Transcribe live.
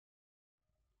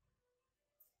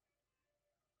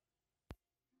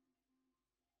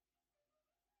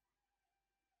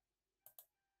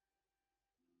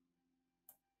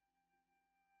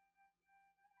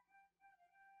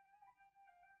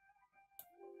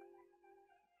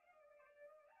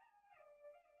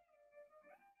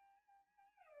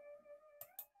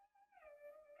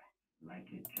like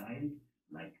a child,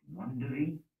 like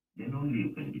wondering, then only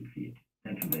you can defeat.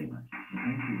 Thank you very much.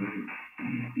 Thank you very much.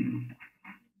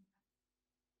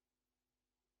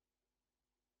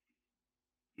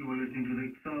 You were listening to the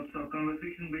excerpts of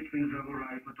conversation between Raghu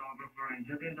Rai, photographer, and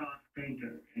Jatin Das,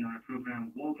 painter, in our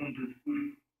program Welcome to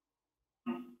Studio.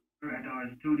 At our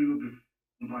studio, this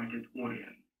invited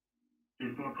audience.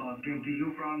 This broadcast came to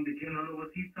you from the General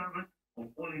Overseas Service of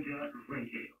All India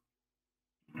Radio.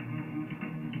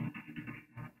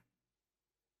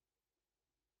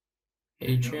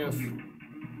 HF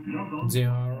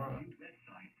DRM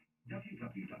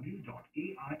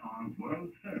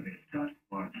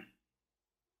www.airworldservice.org.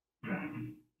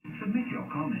 Submit your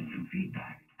comments and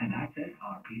feedback and access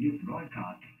our previous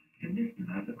broadcasts to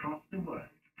listeners across the world.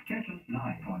 Catch us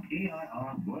live on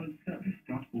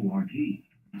airworldservice.org.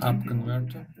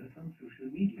 UpConverter On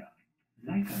social media.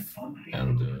 Like us on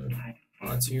and Facebook.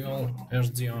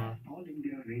 RTL-SDR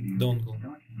dongle.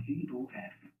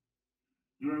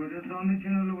 You are with us on the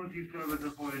General Overseas Service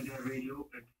of All India Radio.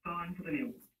 It's time for the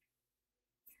news.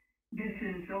 This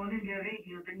is All India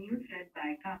Radio, the news read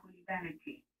by Kakuli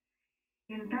Banerjee.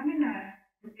 In Tamil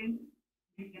Nadu,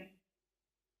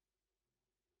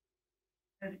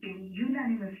 has been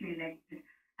unanimously elected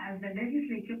as the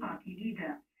legislature party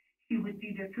leader. She would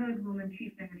be the third woman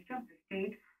chief minister of the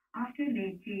state after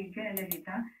late J.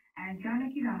 Jayalalitha and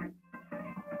Janaki Raman.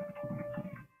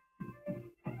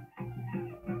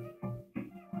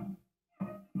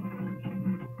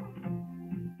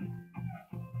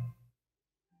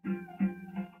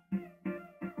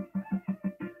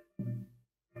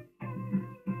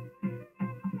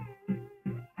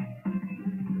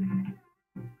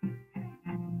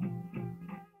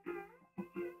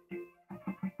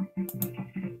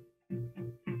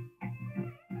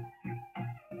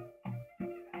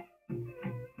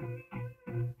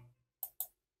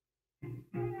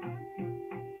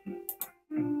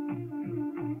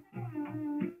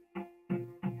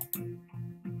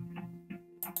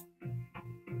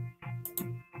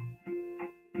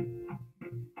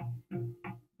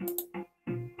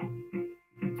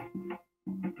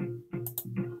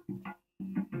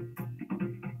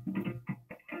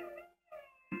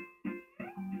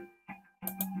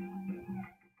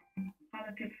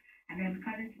 And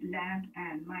encourage land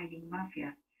and mining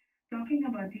mafia. Talking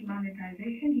about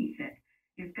demonetization, he said,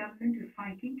 his government is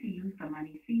fighting to use the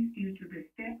money seized due to this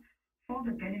step for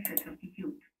the benefit of the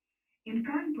youth. In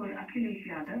Kanpur, Akhilesh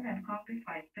Yadav and Congress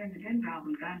Vice President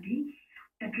Rahul Gandhi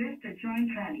addressed a joint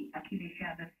rally. Akhilesh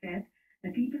Yadav said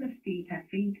the people of state have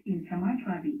faith in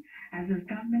Samajwadi as his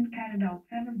government carried out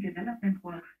several development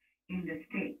works in the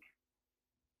state.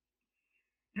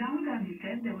 Rahul Gandhi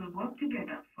said they will work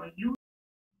together for youth